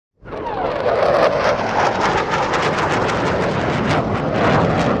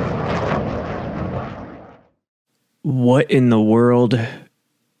What in the world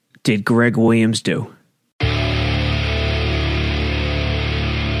did Gregg Williams do?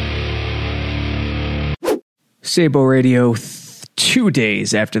 Sabo Radio, 2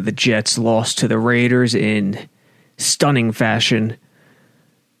 days after the Jets lost to the Raiders in stunning fashion.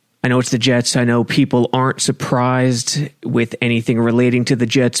 I know it's the Jets. I know people aren't surprised with anything relating to the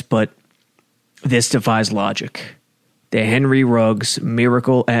Jets, but this defies logic. The Henry Ruggs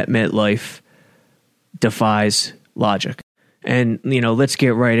miracle at MetLife defies logic. And, let's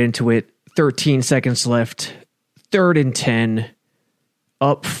get right into it. 13 seconds left. 3rd and 10.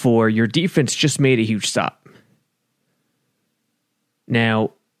 Up 4. Your defense just made a huge stop.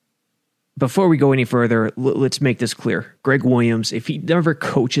 Now, before we go any further, let's make this clear. Gregg Williams, if he never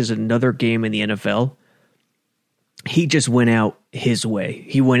coaches another game in the NFL, he just went out his way.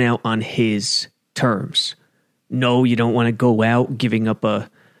 He went out on his terms. No, you don't want to go out giving up a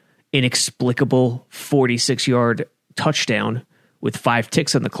inexplicable 46-yard touchdown with 5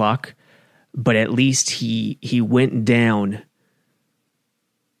 ticks on the clock, but at least he went down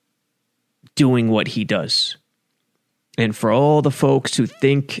doing what he does. And for all the folks who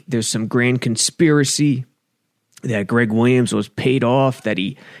think there's some grand conspiracy that Gregg Williams was paid off, that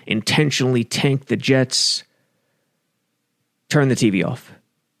he intentionally tanked the Jets, turn the TV off.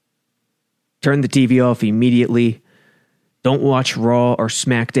 Turn the TV off immediately. Don't watch Raw or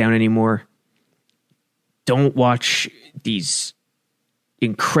SmackDown anymore. Don't watch these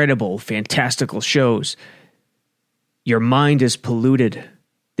incredible, fantastical shows. Your mind is polluted.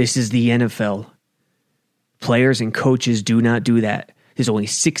 This is the NFL. Players and coaches do not do that. There's only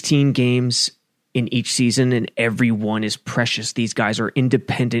 16 games in each season, and every one is precious. These guys are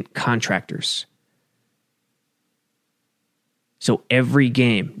independent contractors. So every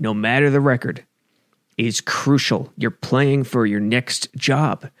game, no matter the record, is crucial. You're playing for your next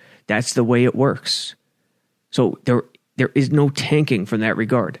job. That's the way it works. So there is no tanking from that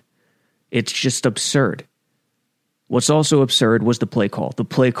regard. It's just absurd. What's also absurd was the play call. The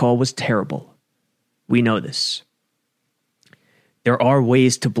play call was terrible. We know this. There are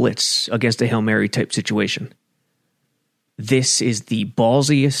ways to blitz against a Hail Mary type situation. This is the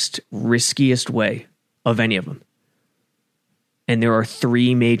ballsiest, riskiest way of any of them. And there are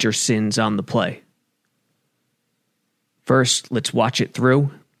 3 major sins on the play. First, let's watch it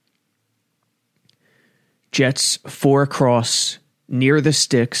through. Jets 4 across near the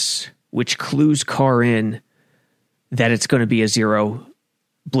sticks, which clues Carr in that it's going to be a 0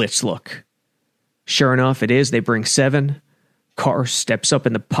 blitz look. Sure enough, it is. They bring 7. Carr steps up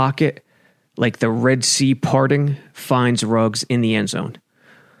in the pocket like the Red Sea parting, finds Ruggs in the end zone.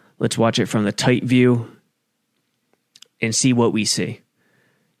 Let's watch it from the tight view and see what we see.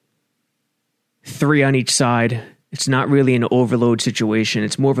 3 on each side. It's not really an overload situation.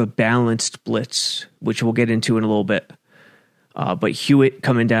 It's more of a balanced blitz, which we'll get into in a little bit. But Hewitt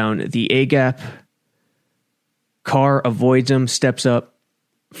coming down the A-gap. Carr avoids him, steps up,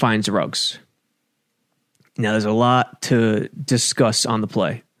 finds Ruggs. Now, there's a lot to discuss on the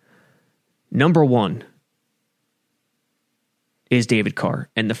play. Number 1 is David Carr.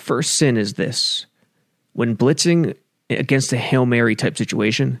 And the first sin is this. When blitzing against a Hail Mary type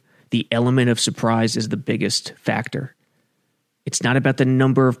situation, the element of surprise is the biggest factor. It's not about the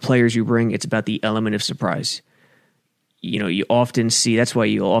number of players you bring. It's about the element of surprise. You often see, that's why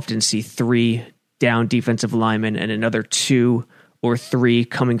you'll often see 3 down defensive linemen and another 2 or 3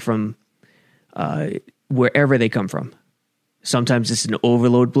 coming from wherever they come from. Sometimes it's an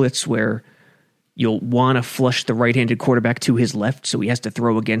overload blitz where you'll want to flush the right-handed quarterback to his left, so he has to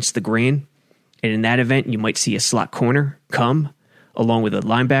throw against the grain. And in that event, you might see a slot corner come along with a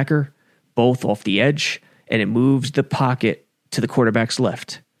linebacker, both off the edge, and it moves the pocket to the quarterback's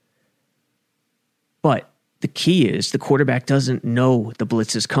left. But the key is the quarterback doesn't know the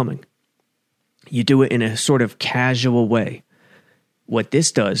blitz is coming. You do it in a sort of casual way. What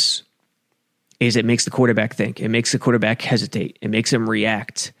this does is it makes the quarterback think. It makes the quarterback hesitate. It makes him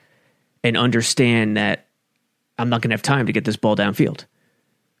react and understand that I'm not going to have time to get this ball downfield.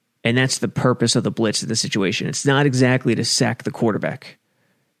 And that's the purpose of the blitz in this situation. It's not exactly to sack the quarterback.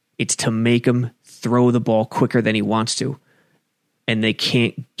 It's to make him throw the ball quicker than he wants to. And they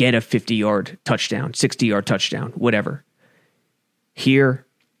can't get a 50-yard touchdown, 60-yard touchdown, whatever. Here,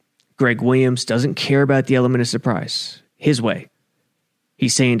 Gregg Williams doesn't care about the element of surprise. His way.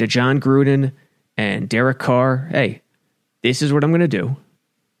 He's saying to John Gruden and Derek Carr, hey, this is what I'm going to do.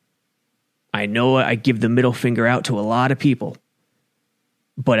 I know I give the middle finger out to a lot of people,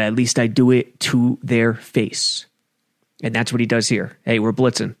 but at least I do it to their face. And that's what he does here. Hey, we're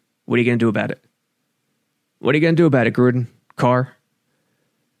blitzing. What are you going to do about it? What are you going to do about it, Gruden? Carr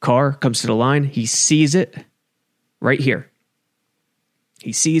comes to the line. He sees it. right here.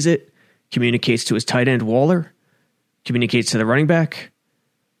 He sees it, communicates to his tight end Waller, communicates to the running back,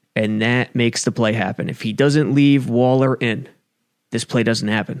 and that makes the play happen. If he doesn't leave Waller in, this play doesn't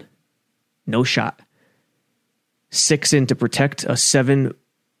happen. No shot. 6 in to protect a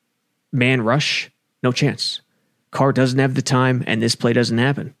 7-man rush. No chance. Carr doesn't have the time, and this play doesn't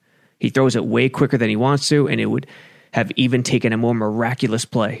happen. He throws it way quicker than he wants to, and it would have even taken a more miraculous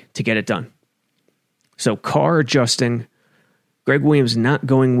play to get it done. So Carr adjusting, Gregg Williams not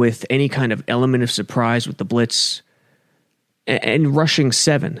going with any kind of element of surprise with the blitz, and rushing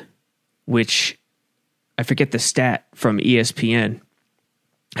 7, which I forget the stat from ESPN,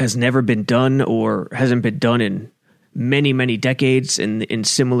 has never been done or hasn't been done in many, many decades in a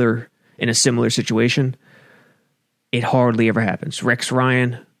similar situation. It hardly ever happens. Rex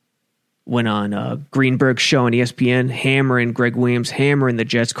Ryan went on Greenberg's show on ESPN, hammering Gregg Williams, hammering the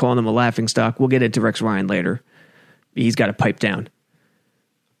Jets, calling them a laughingstock. We'll get into Rex Ryan later. He's got to pipe down.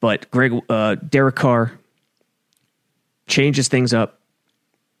 But Derek Carr changes things up.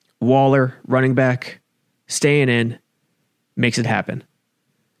 Waller, running back, staying in, makes it happen.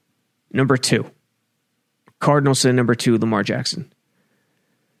 Number 2, Cardinals in number 2, Lamar Jackson.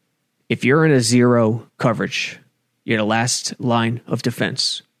 If you're in a zero coverage, you're the last line of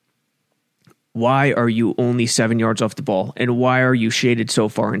defense. Why are you only 7 yards off the ball? And why are you shaded so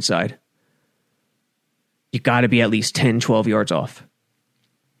far inside? You got to be at least 10, 12 yards off.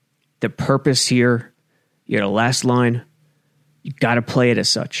 The purpose here, you're the last line. You got to play it as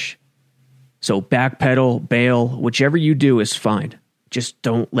such. So backpedal, bail, whichever you do is fine. Just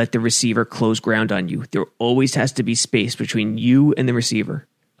don't let the receiver close ground on you. There always has to be space between you and the receiver.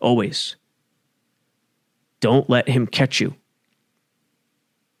 Always. Don't let him catch you.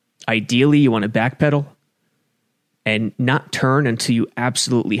 Ideally, you want to backpedal and not turn until you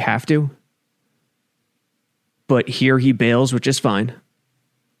absolutely have to. But here he bails, which is fine.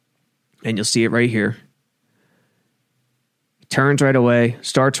 And you'll see it right here. He turns right away,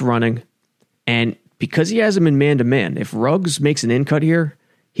 starts running, and because he has him in man-to-man, if Ruggs makes an in-cut here,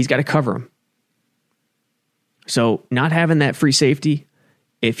 he's got to cover him. So not having that free safety,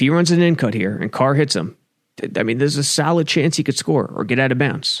 if he runs an in-cut here and Carr hits him, I mean, there's a solid chance he could score or get out of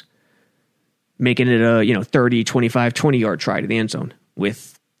bounds, making it a 30, 25, 20-yard try to the end zone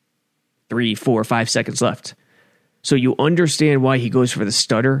with 3, 4, 5 seconds left. So you understand why he goes for the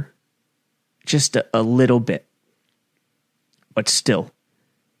stutter just a little bit. But still,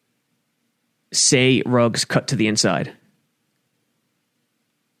 say Ruggs cut to the inside.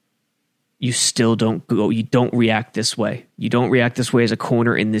 You still don't go, you don't react this way. You don't react this way as a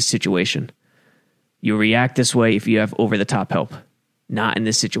corner in this situation. You react this way if you have over-the-top help. Not in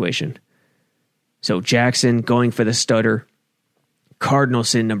this situation. So Jackson going for the stutter.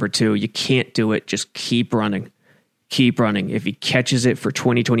 Cardinals in number 2. You can't do it. Just keep running. Keep running. If he catches it for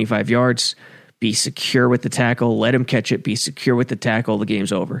 20, 25 yards, be secure with the tackle. Let him catch it. Be secure with the tackle. The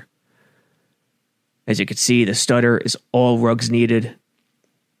game's over. As you can see, the stutter is all Ruggs needed.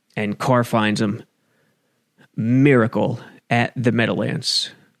 And Carr finds him. Miracle at the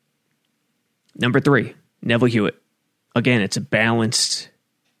Meadowlands. Number 3, Neville Hewitt. Again, it's a balanced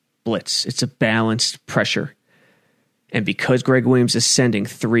blitz. It's a balanced pressure. And because Gregg Williams is sending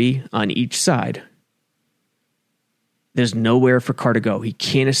 3 on each side, there's nowhere for Carr to go. He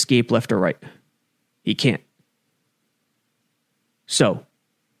can't escape left or right. He can't. So,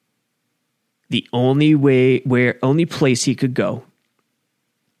 the only place he could go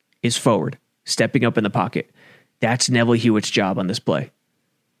is forward, stepping up in the pocket. That's Neville Hewitt's job on this play.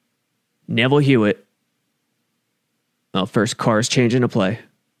 Neville Hewitt, well, first Carr's changing a play.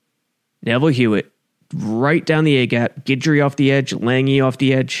 Neville Hewitt, right down the A-gap, Guidry off the edge, Lange off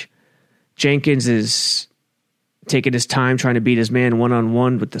the edge. Jenkins is taking his time trying to beat his man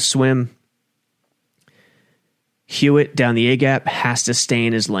one-on-one with the swim. Hewitt down the A-gap has to stay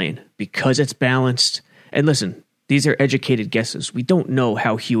in his lane because it's balanced. And listen, these are educated guesses. We don't know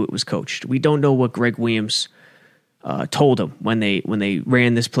how Hewitt was coached. We don't know what Gregg Williams told him when they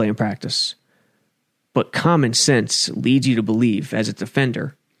ran this play in practice. But common sense leads you to believe, as a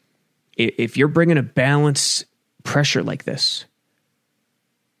defender, if you're bringing a balanced pressure like this,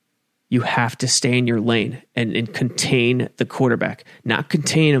 you have to stay in your lane and contain the quarterback. Not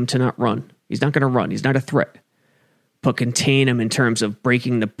contain him to not run. He's not going to run. He's not a threat. But contain him in terms of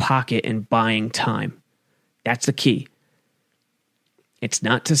breaking the pocket and buying time. That's the key. It's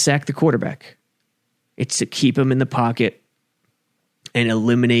not to sack the quarterback. It's to keep him in the pocket and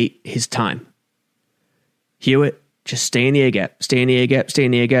eliminate his time. Hewitt, just stay in the A-gap, stay in the A-gap, stay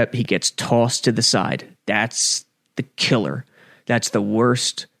in the A-gap. He gets tossed to the side. That's the killer. That's the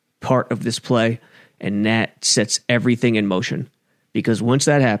worst part of this play. And that sets everything in motion. Because once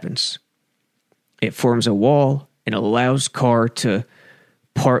that happens, it forms a wall and allows Carr to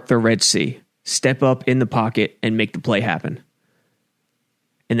part the Red Sea, step up in the pocket, and make the play happen.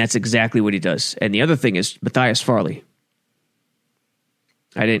 And that's exactly what he does. And the other thing is Matthias Farley.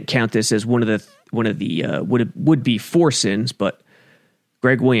 I didn't count this as one of the would be 4 sins, but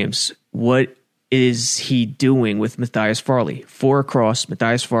Greg Williams, what is he doing with Matthias Farley? 4 across,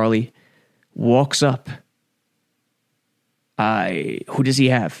 Matthias Farley walks up. Who does he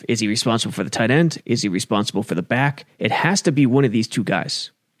have? Is he responsible for the tight end? Is he responsible for the back? It has to be one of these 2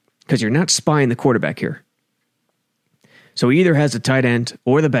 guys because you're not spying the quarterback here. So he either has the tight end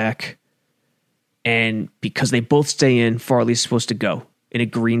or the back, and because they both stay in, Farley's supposed to go in a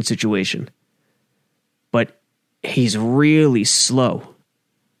green situation. But he's really slow.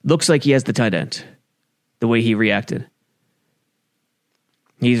 Looks like he has the tight end, the way he reacted.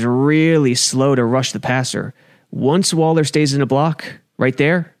 He's really slow to rush the passer. Once Waller stays in the block, right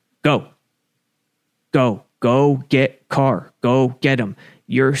there, go. Go get Carr. Go get him.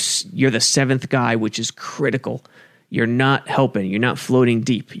 You're the 7th guy, which is critical. You're not helping. You're not floating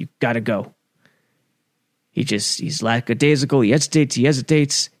deep. You got to go. He's lackadaisical. He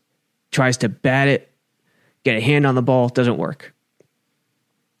hesitates, tries to bat it, get a hand on the ball. Doesn't work.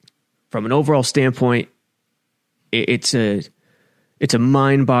 From an overall standpoint, it's a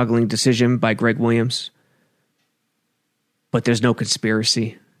mind-boggling decision by Greg Williams. But there's no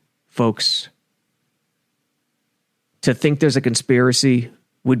conspiracy, folks. To think there's a conspiracy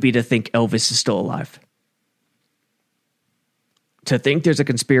would be to think Elvis is still alive. To think there's a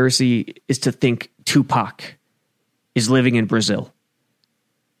conspiracy is to think Tupac is living in Brazil.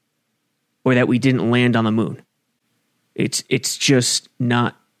 Or that we didn't land on the moon. It's just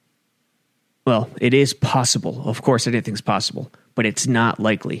not. Well, it is possible. Of course, anything's possible. But it's not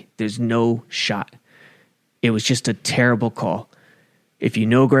likely. There's no shot. It was just a terrible call. If you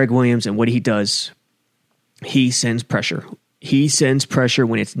know Greg Williams and what he does, he sends pressure. He sends pressure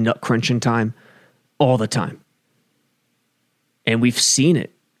when it's nut crunching time all the time. And we've seen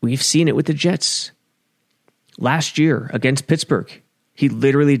it. We've seen it with the Jets. Last year against Pittsburgh, he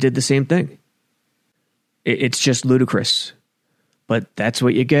literally did the same thing. It's just ludicrous. But that's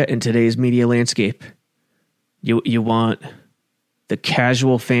what you get in today's media landscape. You want the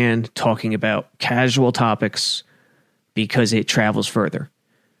casual fan talking about casual topics because it travels further.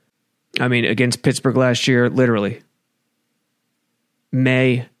 I mean, against Pittsburgh last year, literally,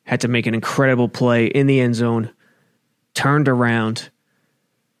 May had to make an incredible play in the end zone, turned around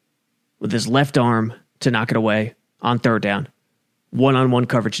with his left arm to knock it away on 3rd down. One-on-one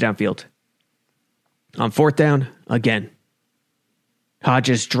coverage downfield. On 4th down, again,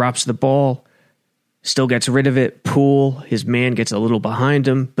 Hodges drops the ball, still gets rid of it. Poole, his man, gets a little behind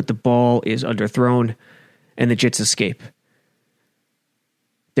him, but the ball is underthrown, and the Jets escape.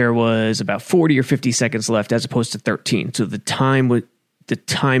 There was about 40 or 50 seconds left as opposed to 13. So the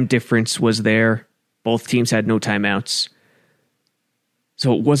time difference was there. Both teams had no timeouts.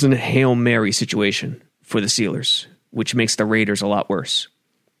 So it wasn't a Hail Mary situation for the Steelers, which makes the Raiders a lot worse.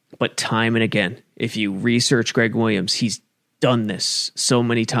 But time and again, if you research Greg Williams, he's done this so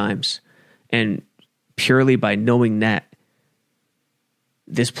many times. And purely by knowing that,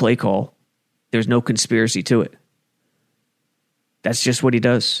 this play call, there's no conspiracy to it. That's just what he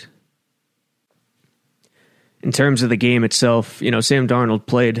does. In terms of the game itself, Sam Darnold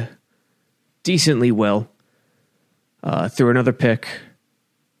played decently well. Threw another pick,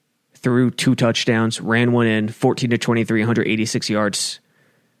 threw 2 touchdowns, ran one in, 14-23, 186 yards.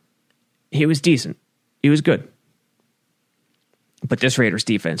 He was decent. He was good. But this Raiders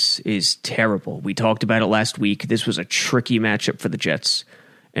defense is terrible. We talked about it last week. This was a tricky matchup for the Jets.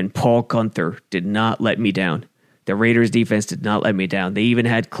 And Paul Guenther did not let me down. The Raiders defense did not let me down. They even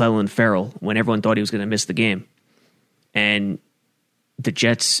had Clelin Ferrell when everyone thought he was going to miss the game. And the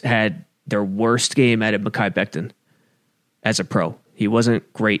Jets had their worst game out of Mekhi Becton as a pro. He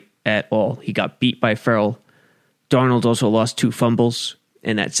wasn't great at all. He got beat by Ferrell. Darnold also lost 2 fumbles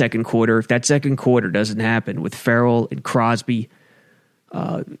in that second quarter. If that second quarter doesn't happen with Ferrell and Crosby,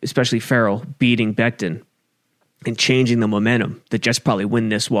 especially Ferrell beating Becton and changing the momentum, the Jets probably win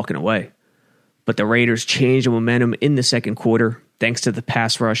this walking away. But the Raiders changed the momentum in the second quarter thanks to the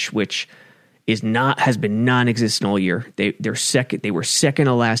pass rush, which has been non-existent all year. They were second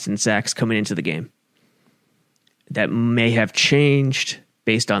to last in sacks coming into the game. That may have changed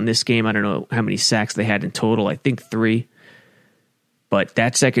based on this game. I don't know how many sacks they had in total. I think 3. But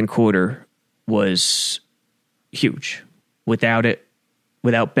that second quarter was huge. Without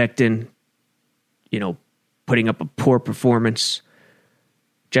Becton, putting up a poor performance,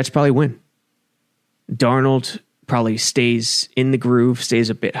 Jets probably win. Darnold probably stays in the groove, stays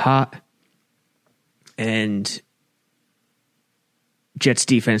a bit hot, and Jets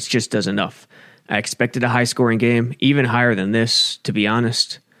defense just does enough. I expected a high-scoring game, even higher than this, to be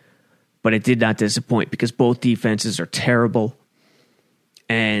honest, but it did not disappoint because both defenses are terrible,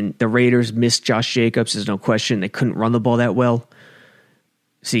 and the Raiders missed Josh Jacobs, there's no question. They couldn't run the ball that well.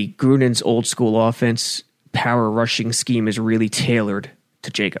 See, Gruden's old-school offense, power rushing scheme is really tailored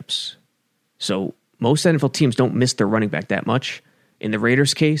to Jacobs. So most NFL teams don't miss their running back that much. In the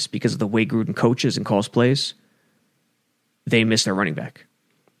Raiders' case, because of the way Gruden coaches and calls plays, they miss their running back.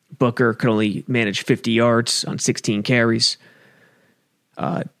 Booker could only manage 50 yards on 16 carries.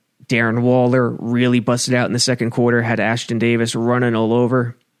 Darren Waller really busted out in the second quarter, had Ashton Davis running all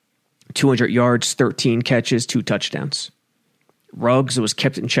over. 200 yards, 13 catches, 2 touchdowns. Ruggs was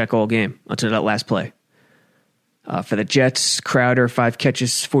kept in check all game until that last play. For the Jets, Crowder, 5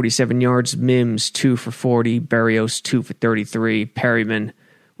 catches, 47 yards. Mims, 2 for 40. Berrios, 2 for 33. Perryman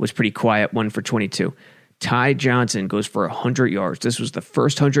was pretty quiet, 1 for 22. Ty Johnson goes for 100 yards. This was the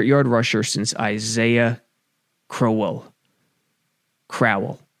first 100-yard rusher since Isaiah Crowell.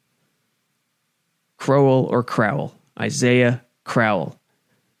 Crowell or Crowell. Isaiah Crowell.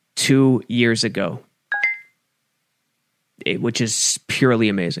 2 years ago. Which is purely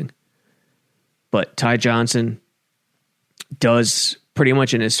amazing. But Ty Johnson does pretty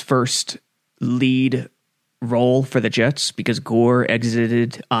much in his first lead role for the Jets because Gore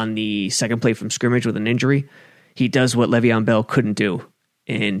exited on the second play from scrimmage with an injury. He does what Le'Veon Bell couldn't do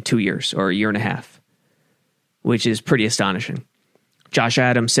in 2 years or a year and a half, which is pretty astonishing. Josh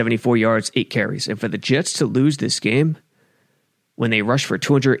Adams, 74 yards, 8 carries. And for the Jets to lose this game when they rush for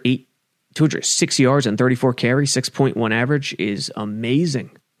 206 yards and 34 carries, 6.1 average is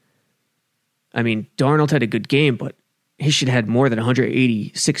amazing. I mean, Darnold had a good game, but he should have had more than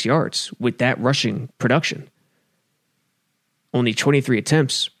 186 yards with that rushing production. Only 23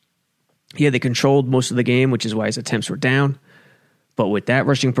 attempts. Yeah, they controlled most of the game, which is why his attempts were down. But with that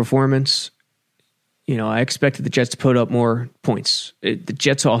rushing performance, I expected the Jets to put up more points. The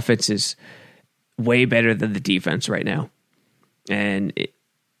Jets' offense is way better than the defense right now. And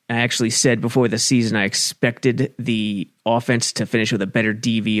I actually said before the season I expected the offense to finish with a better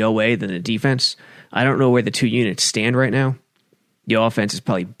DVOA than the defense. I don't know where the two units stand right now. The offense is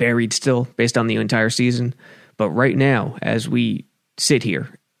probably buried still based on the entire season. But right now, as we sit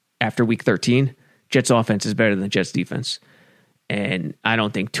here after week 13, Jets offense is better than the Jets defense. And I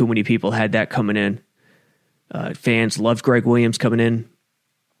don't think too many people had that coming in. Fans loved Greg Williams coming in.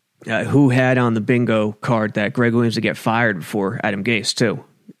 Who had on the bingo card that Greg Williams would get fired before Adam Gase, too?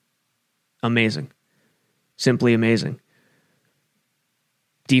 Amazing. Simply amazing.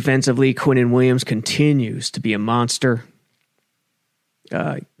 Defensively, Quinnen Williams continues to be a monster.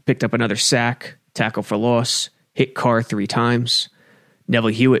 Picked up another sack, tackle for loss, hit Carr 3 times. Neville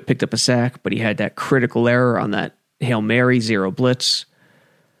Hewitt picked up a sack, but he had that critical error on that Hail Mary, 0 blitz.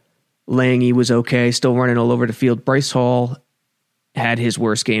 Lange was okay, still running all over the field. Bryce Hall had his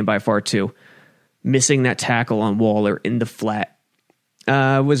worst game by far, too. Missing that tackle on Waller in the flat.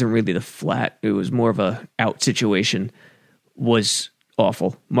 It wasn't really the flat. It was more of a out situation. Was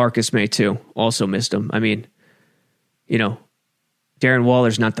awful. Marcus May, too. Also missed him. I mean, Darren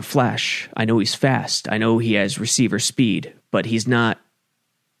Waller's not the Flash. I know he's fast. I know he has receiver speed, but he's not.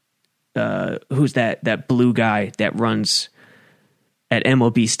 Who's that blue guy that runs at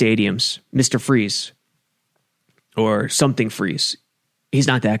MLB stadiums? Mr. Freeze. Or something Freeze. He's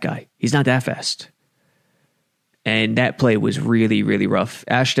not that guy. He's not that fast. And that play was really, really rough.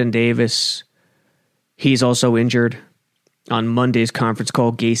 Ashton Davis, he's also injured. On Monday's conference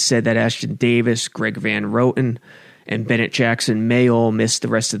call, Gase said that Ashton Davis, Greg Van Roten, and Bennett Jackson may all miss the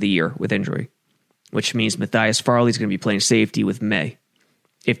rest of the year with injury, which means Matthias Farley's going to be playing safety with May,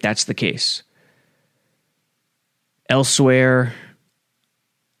 if that's the case. Elsewhere,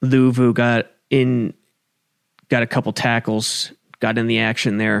 Luvu got a couple tackles, got in the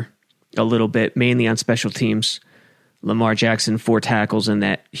action there a little bit, mainly on special teams. Lamar Jackson, 4 tackles and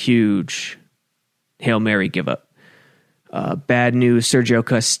that huge Hail Mary give up. Bad news, Sergio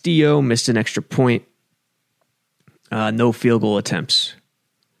Castillo missed an extra point. No field goal attempts.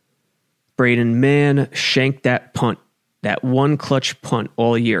 Braden Mann shanked that punt, that one clutch punt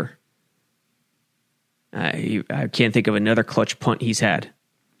all year. I can't think of another clutch punt he's had.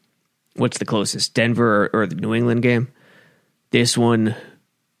 What's the closest? Denver or the New England game? This one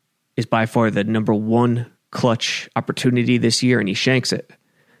is by far the number 1 clutch opportunity this year, and he shanks it.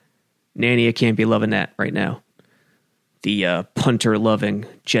 Nania can't be loving that right now. The punter-loving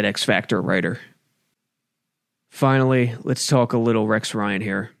Jet X Factor writer. Finally, let's talk a little Rex Ryan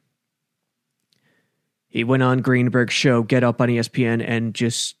here. He went on Greenberg's show, Get Up on ESPN, and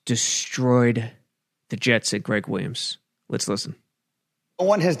just destroyed the Jets and Greg Williams. Let's listen. No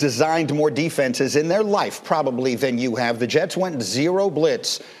one has designed more defenses in their life probably than you have. The Jets went 0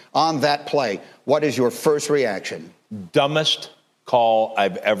 blitz on that play. What is your first reaction? Dumbest call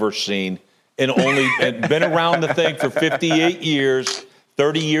I've ever seen. And been around the thing for 58 years,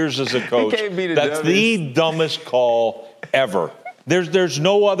 30 years as a coach. That's the dumbest call ever. There's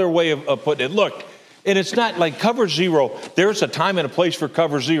no other way of putting it. Look, and it's not like cover zero. There's a time and a place for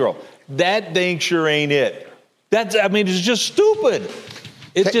cover zero. That thing sure ain't it. It's just stupid.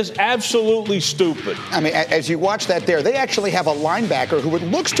 It's just absolutely stupid. I mean, as you watch that there, they actually have a linebacker who it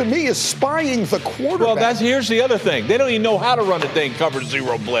looks to me is spying the quarterback. Well, here's the other thing. They don't even know how to run a thing cover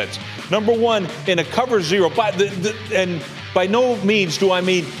zero blitz. Number one, in a cover zero, and by no means do I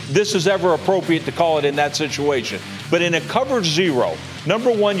mean this is ever appropriate to call it in that situation. But in a cover zero,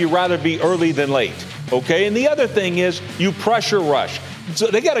 number one, you'd rather be early than late. Okay? And the other thing is you pressure rush. So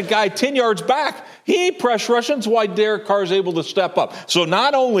they got a guy 10 yards back. He ain't pressure rushing. That's why Derek Carr is able to step up. So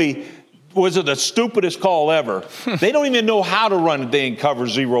not only was it the stupidest call ever, they don't even know how to run a thing cover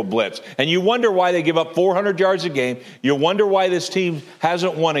zero blitz. And you wonder why they give up 400 yards a game. You wonder why this team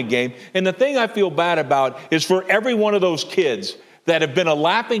hasn't won a game. And the thing I feel bad about is for every one of those kids that have been a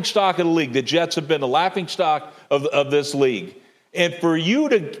laughingstock of the league, the Jets have been a laughingstock of this league. And for you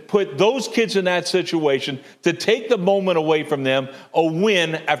to put those kids in that situation, to take the moment away from them, a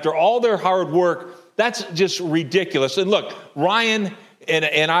win after all their hard work, that's just ridiculous. And look, Ryan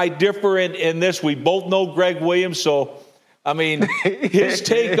and I differ in this. We both know Greg Williams. So, I mean, his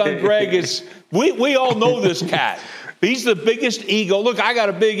take on Greg is, we all know this cat. He's the biggest ego. Look, I got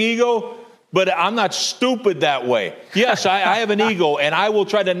a big ego. But I'm not stupid that way. Yes, I have an ego, and I will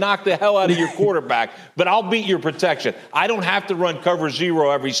try to knock the hell out of your quarterback, but I'll beat your protection. I don't have to run cover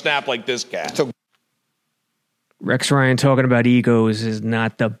zero every snap like this cat. Rex Ryan talking about egos is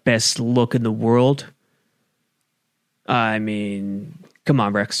not the best look in the world. I mean, come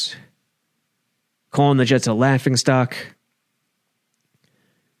on, Rex. Calling the Jets a laughingstock.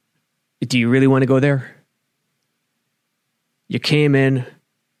 Do you really want to go there? You came in.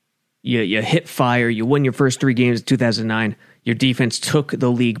 You hit fire. You won your first 3 games in 2009. Your defense took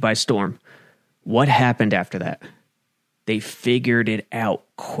the league by storm. What happened after that? They figured it out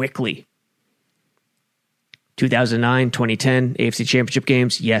quickly. 2009, 2010, AFC Championship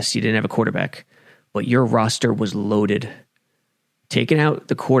games. Yes, you didn't have a quarterback, but your roster was loaded. Taking out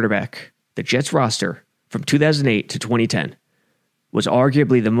the quarterback, the Jets roster from 2008 to 2010 was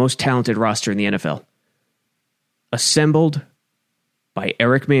arguably the most talented roster in the NFL. Assembled by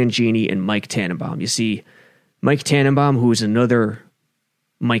Eric Mangini and Mike Tannenbaum. You see, Mike Tannenbaum, who is another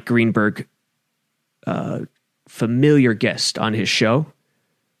Mike Greenberg familiar guest on his show,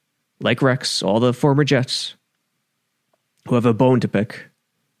 like Rex, all the former Jets who have a bone to pick.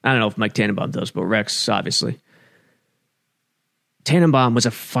 I don't know if Mike Tannenbaum does, but Rex, obviously. Tannenbaum was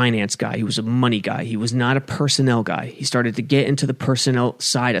a finance guy. He was a money guy. He was not a personnel guy. He started to get into the personnel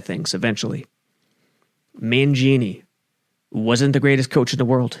side of things eventually. Mangini wasn't the greatest coach in the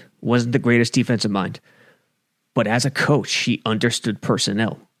world, wasn't the greatest defensive mind. But as a coach, he understood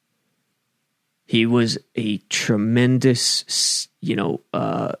personnel. He was a tremendous,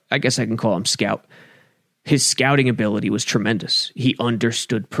 I guess I can call him scout. His scouting ability was tremendous. He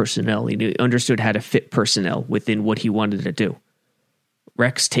understood personnel. He understood how to fit personnel within what he wanted to do.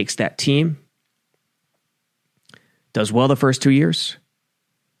 Rex takes that team, does well the first 2 years.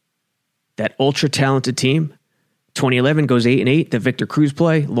 That ultra-talented team, 2011 goes 8-8. The Victor Cruz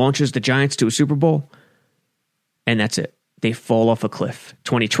play launches the Giants to a Super Bowl, and that's it. They fall off a cliff.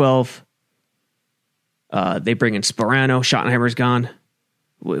 2012, they bring in Sparano. Schottenheimer's gone,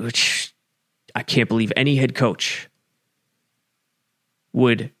 which I can't believe any head coach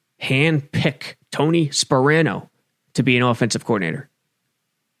would hand-pick Tony Sparano to be an offensive coordinator.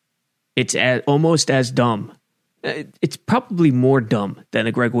 It's almost as dumb. It's probably more dumb than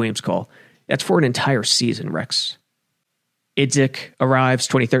the Greg Williams call. That's for an entire season, Rex. Idzik arrives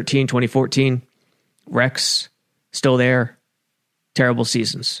 2013, 2014. Rex, still there. Terrible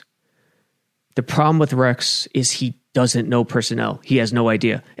seasons. The problem with Rex is he doesn't know personnel. He has no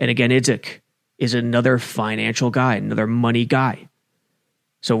idea. And again, Idzik is another financial guy, another money guy.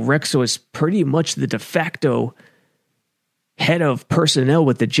 So Rex was pretty much the de facto head of personnel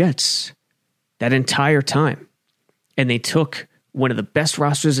with the Jets that entire time. And they took one of the best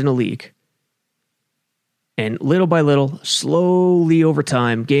rosters in the league, and little by little, slowly over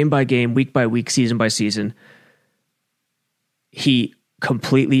time, game by game, week by week, season by season, he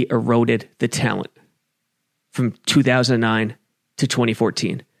completely eroded the talent from 2009 to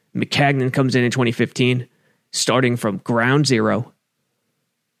 2014. Maccagnan comes in 2015, starting from ground zero,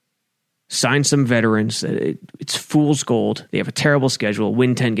 sign some veterans. It's fool's gold. They have a terrible schedule,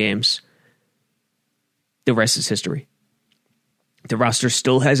 win 10 games. The rest is history. The roster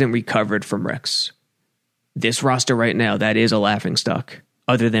still hasn't recovered from Rex. This roster right now, that is a laughingstock,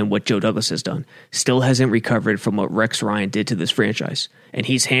 other than what Joe Douglas has done, still hasn't recovered from what Rex Ryan did to this franchise. And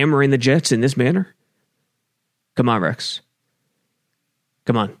he's hammering the Jets in this manner? Come on, Rex.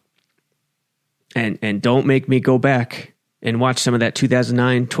 Come on. And don't make me go back and watch some of that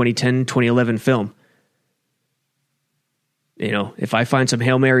 2009, 2010, 2011 film. You know, if I find some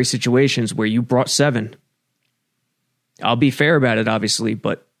Hail Mary situations where you brought 7, I'll be fair about it, obviously,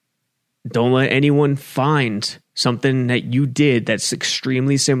 but don't let anyone find something that you did that's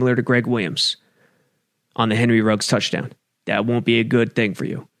extremely similar to Greg Williams on the Henry Ruggs touchdown. That won't be a good thing for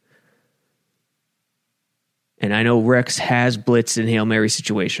you. And I know Rex has blitzed in Hail Mary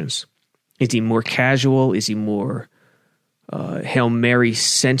situations. Is he more casual? Is he more Hail Mary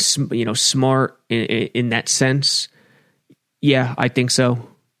sense, smart in that sense? Yeah, I think so.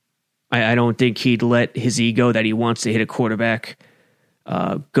 I don't think he'd let his ego that he wants to hit a quarterback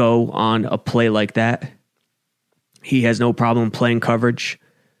go on a play like that. He has no problem playing coverage.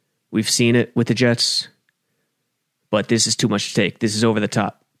 We've seen it with the Jets. But this is too much to take. This is over the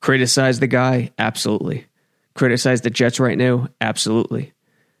top. Criticize the guy? Absolutely. Criticize the Jets right now? Absolutely.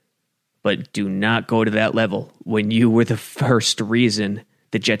 But do not go to that level when you were the first reason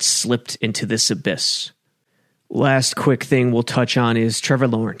the Jets slipped into this abyss. Last quick thing we'll touch on is Trevor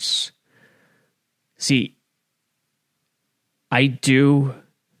Lawrence. See, I do,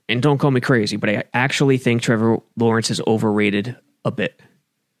 and don't call me crazy, but I actually think Trevor Lawrence is overrated a bit.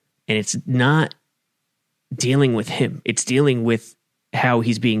 And it's not dealing with him. It's dealing with how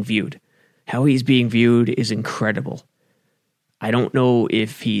he's being viewed. How he's being viewed is incredible. I don't know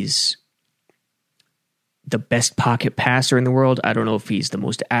if he's the best pocket passer in the world. I don't know if he's the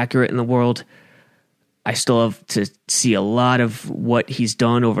most accurate in the world. I still have to see a lot of what he's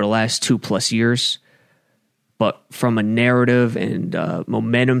done over the last 2+ years. But from a narrative and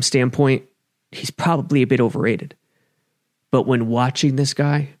momentum standpoint, he's probably a bit overrated. But when watching this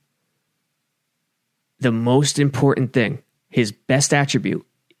guy, the most important thing, his best attribute,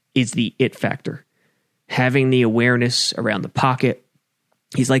 is the it factor. Having the awareness around the pocket.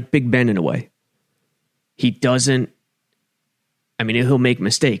 He's like Big Ben in a way. He doesn't, he'll make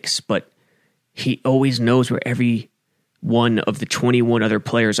mistakes, but he always knows where every one of the 21 other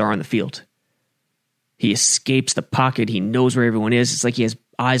players are on the field. He escapes the pocket. He knows where everyone is. It's like he has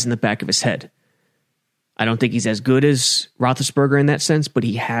eyes in the back of his head. I don't think he's as good as Roethlisberger in that sense, but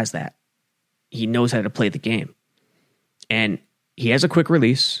he has that. He knows how to play the game. And he has a quick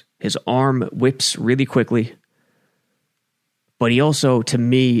release. His arm whips really quickly. But he also, to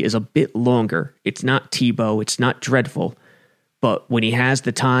me, is a bit longer. It's not Tebow. It's not dreadful. But when he has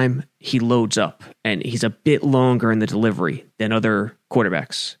the time, he loads up. And he's a bit longer in the delivery than other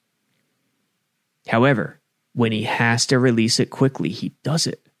quarterbacks. However, when he has to release it quickly, he does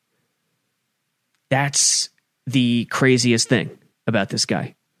it. That's the craziest thing about this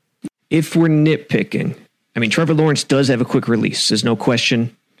guy. If we're nitpicking, Trevor Lawrence does have a quick release. There's no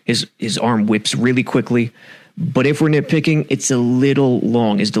question. His arm whips really quickly. But if we're nitpicking, it's a little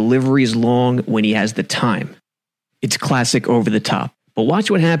long. His delivery is long when he has the time. It's classic over the top. But watch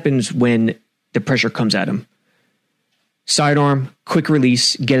what happens when the pressure comes at him. Sidearm, quick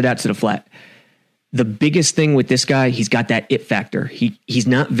release, get it out to the flat. The biggest thing with this guy, he's got that it factor. He's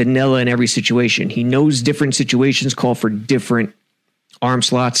not vanilla in every situation. He knows different situations call for different arm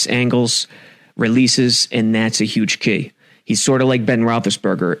slots, angles, releases, and that's a huge key. He's sort of like Ben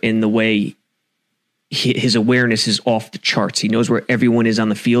Roethlisberger in the way his awareness is off the charts. He knows where everyone is on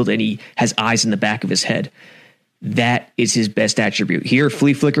the field, and he has eyes in the back of his head. That is his best attribute. Here,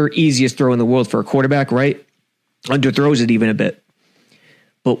 flea flicker, easiest throw in the world for a quarterback, right? Underthrows it even a bit.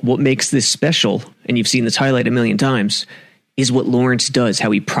 But what makes this special, and you've seen this highlight a million times, is what Lawrence does, how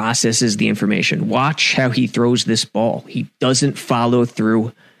he processes the information. Watch how he throws this ball. He doesn't follow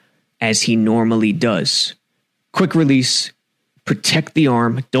through as he normally does. Quick release, protect the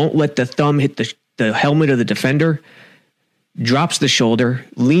arm, don't let the thumb hit the helmet of the defender, drops the shoulder,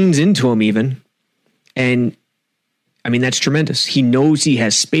 leans into him even, and that's tremendous. He knows he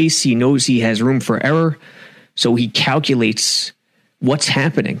has space, he knows he has room for error, so he calculates what's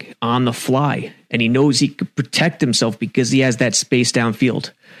happening on the fly, and he knows he could protect himself because he has that space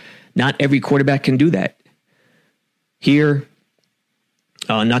downfield. Not every quarterback can do that. Here,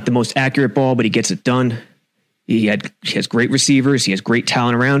 not the most accurate ball, but he gets it done. He has great receivers. He has great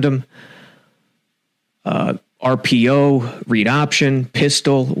talent around him. RPO, read option,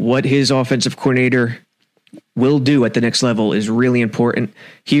 pistol, what his offensive coordinator will do at the next level is really important.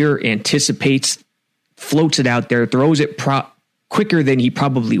 Here, anticipates, floats it out there, throws it quicker than he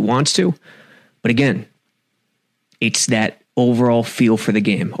probably wants to. But again, it's that overall feel for the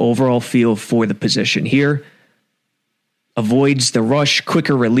game, overall feel for the position. Here, avoids the rush,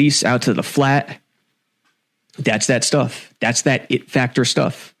 quicker release out to the flat. That's that stuff. That's that it factor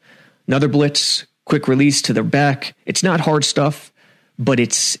stuff. Another blitz, quick release to the back. It's not hard stuff, but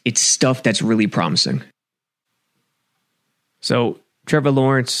it's stuff that's really promising. So Trevor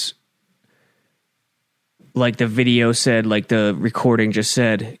Lawrence, like the video said, like the recording just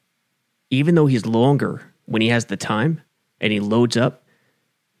said, even though he's longer when he has the time and he loads up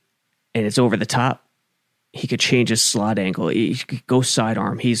and it's over the top, he could change his slot angle. He could go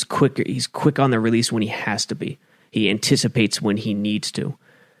sidearm. He's quick. He's quick on the release when he has to be. He anticipates when he needs to.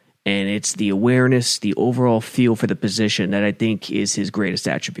 And it's the awareness, the overall feel for the position that I think is his greatest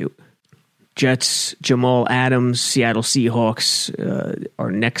attribute. Jets, Jamal Adams, Seattle Seahawks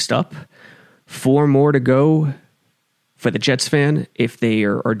are next up. 4 more to go for the Jets fan if they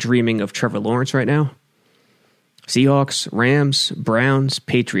are dreaming of Trevor Lawrence right now. Seahawks, Rams, Browns,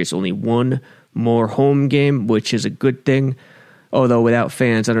 Patriots, only 1 more home game, which is a good thing. Although without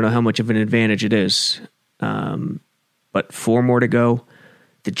fans, I don't know how much of an advantage it is. But 4 more to go.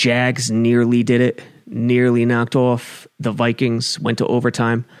 The Jags nearly did it, nearly knocked off the Vikings, went to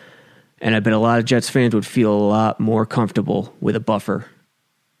overtime. And I bet a lot of Jets fans would feel a lot more comfortable with a buffer,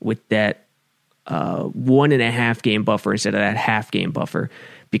 with that 1.5 game buffer instead of that half game buffer.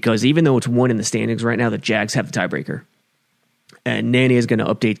 Because even though it's 1 in the standings right now, the Jags have the tiebreaker. And Nanny is going to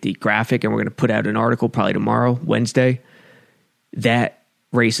update the graphic, and we're going to put out an article probably tomorrow, Wednesday. That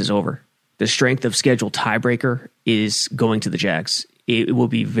race is over. The strength of schedule tiebreaker is going to the Jags. It will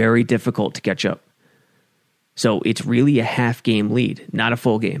be very difficult to catch up. So it's really a half game lead, not a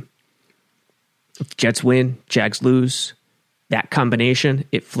full game. If the Jets win, Jags lose, that combination,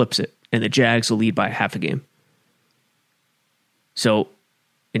 it flips it. And the Jags will lead by half a game. So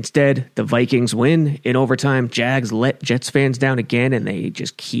instead, the Vikings win in overtime. Jags let Jets fans down again, and they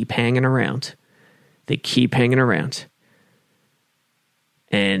just keep hanging around. They keep hanging around.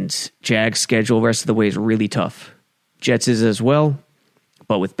 And Jags' schedule the rest of the way is really tough. Jets is as well.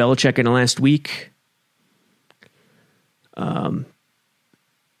 But with Belichick in the last week,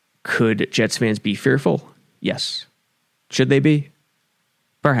 could Jets fans be fearful? Yes. Should they be?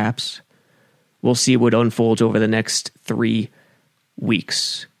 Perhaps. We'll see what unfolds over the next 3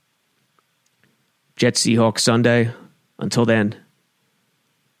 weeks. Jets Seahawks Sunday. Until then,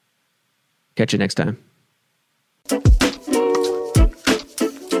 catch you next time.